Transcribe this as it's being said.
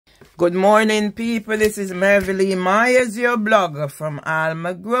Good morning, people. This is Mervily Myers, your blogger from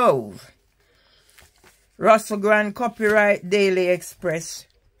Alma Grove. Russell Grant Copyright Daily Express,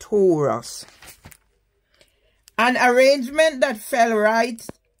 Taurus. An arrangement that fell right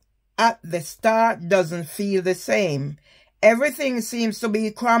at the start doesn't feel the same. Everything seems to be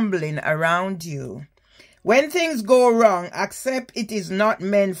crumbling around you. When things go wrong, accept it is not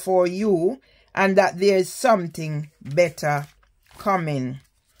meant for you and that there is something better coming.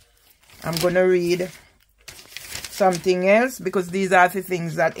 I'm going to read something else because these are the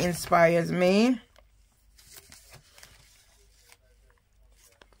things that inspires me.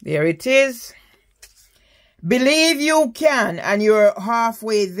 There it is. Believe you can and you're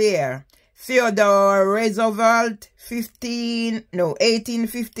halfway there. Theodore Roosevelt,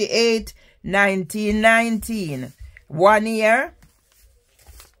 1858, 1919. 1 year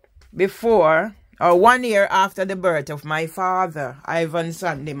before, or 1 year after the birth of my father, Ivan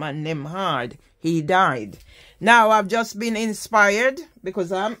Sandeman Nemhard, he died. Now I've just been inspired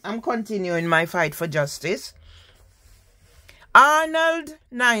because I'm continuing my fight for justice. Arnold,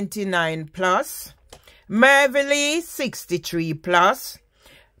 99 plus. Mervily, 63 plus.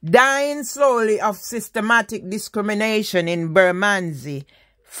 Dying slowly of systematic discrimination in Bermondsey.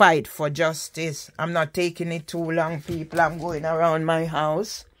 Fight for justice. I'm not taking it too long, people. I'm going around my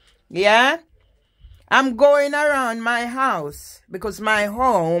house. Yeah? I'm going around my house because my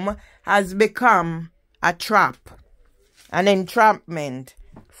home has become a trap. An entrapment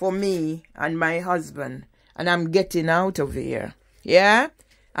for me and my husband. And I'm getting out of here. Yeah?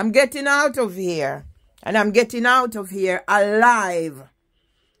 I'm getting out of here. And I'm getting out of here alive.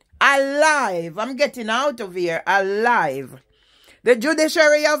 Alive. I'm getting out of here alive. The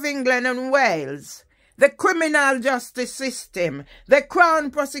judiciary of England and Wales, the criminal justice system, the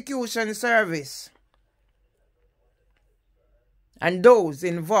Crown Prosecution Service, and those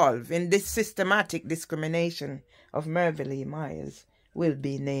involved in this systematic discrimination of Mervily Myers will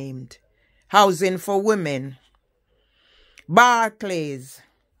be named. Housing for Women, Barclays,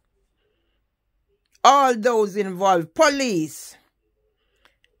 all those involved, police,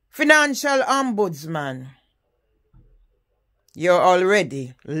 financial ombudsman. You're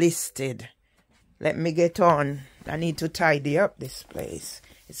already listed. Let me get on. I need to tidy up this place.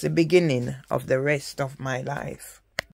 It's the beginning of the rest of my life.